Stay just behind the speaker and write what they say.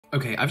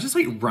Okay, I've just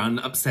like run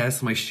upstairs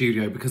to my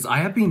studio because I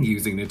have been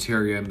using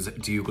Naturium's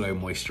Dew Glow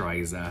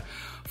Moisturizer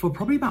for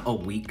probably about a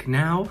week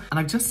now. And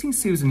I've just seen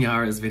Susan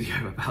Yara's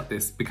video about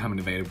this becoming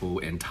available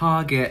in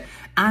Target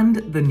and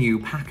the new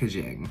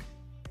packaging.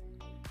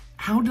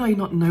 How did I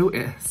not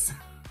notice?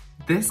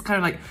 This kind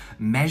of like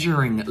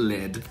measuring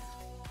lid.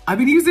 I've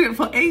been using it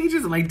for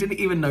ages and I didn't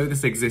even know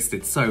this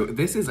existed. So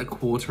this is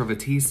 1/4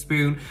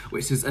 teaspoon,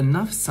 which is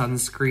enough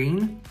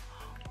sunscreen.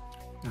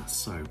 That's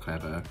so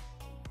clever.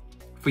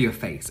 For your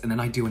face, and then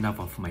I do another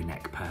one for my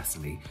neck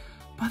personally.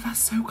 But that's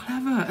so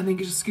clever, and then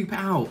you just scoop it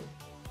out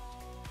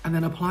and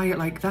then apply it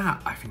like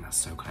that. I think that's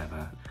so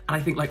clever. And I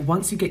think like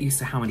once you get used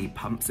to how many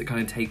pumps it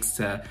kind of takes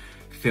to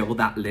fill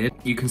that lid,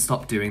 you can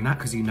stop doing that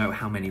because you know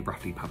how many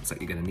roughly pumps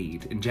that you're gonna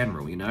need in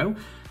general, you know?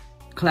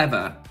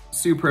 Clever,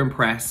 super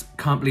impressed.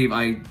 Can't believe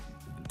I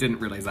didn't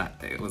realize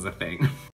that it was a thing.